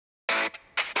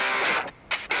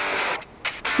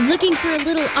Looking for a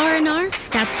little R&R?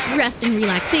 That's rest and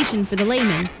relaxation for the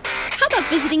layman. How about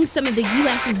visiting some of the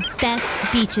U.S.'s best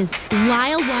beaches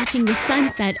while watching the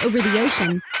sunset over the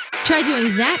ocean? Try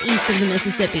doing that east of the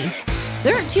Mississippi.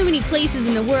 There aren't too many places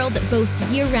in the world that boast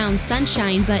year-round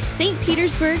sunshine, but St.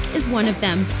 Petersburg is one of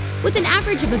them, with an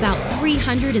average of about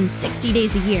 360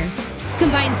 days a year.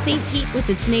 Combine St. Pete with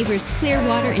its neighbors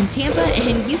Clearwater and Tampa,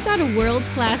 and you've got a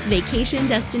world-class vacation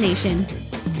destination.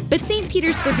 But St.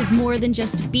 Petersburg is more than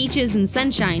just beaches and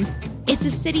sunshine. It's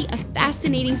a city of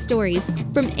fascinating stories,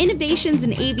 from innovations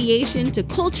in aviation to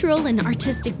cultural and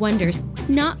artistic wonders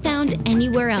not found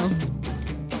anywhere else.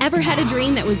 Ever had a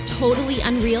dream that was totally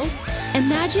unreal?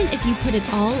 Imagine if you put it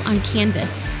all on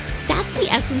canvas. That's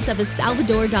the essence of a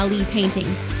Salvador Dali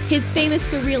painting. His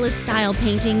famous surrealist style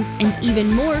paintings and even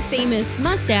more famous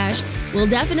mustache will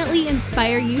definitely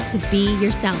inspire you to be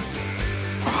yourself.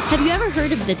 Have you ever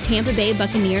heard of the Tampa Bay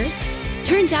Buccaneers?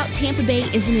 Turns out Tampa Bay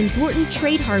is an important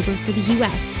trade harbor for the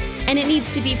U.S., and it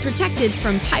needs to be protected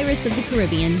from pirates of the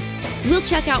Caribbean. We'll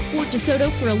check out Fort Desoto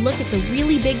for a look at the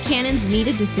really big cannons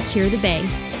needed to secure the bay.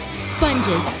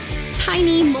 Sponges,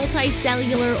 tiny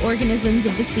multicellular organisms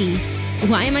of the sea.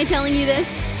 Why am I telling you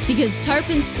this? Because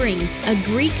Tarpon Springs, a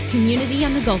Greek community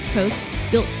on the Gulf Coast,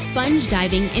 built sponge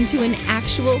diving into an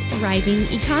actual thriving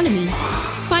economy.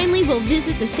 Finally, we'll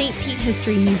visit the St.Pete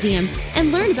History Museum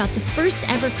and learn about the first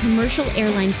ever commercial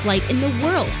airline flight in the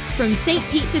world from St.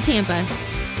 Pete to Tampa.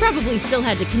 Probably still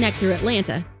had to connect through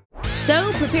Atlanta.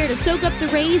 So prepare to soak up the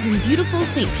rays in beautiful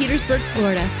St. Petersburg,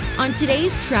 Florida on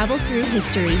today's Travel Through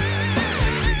History.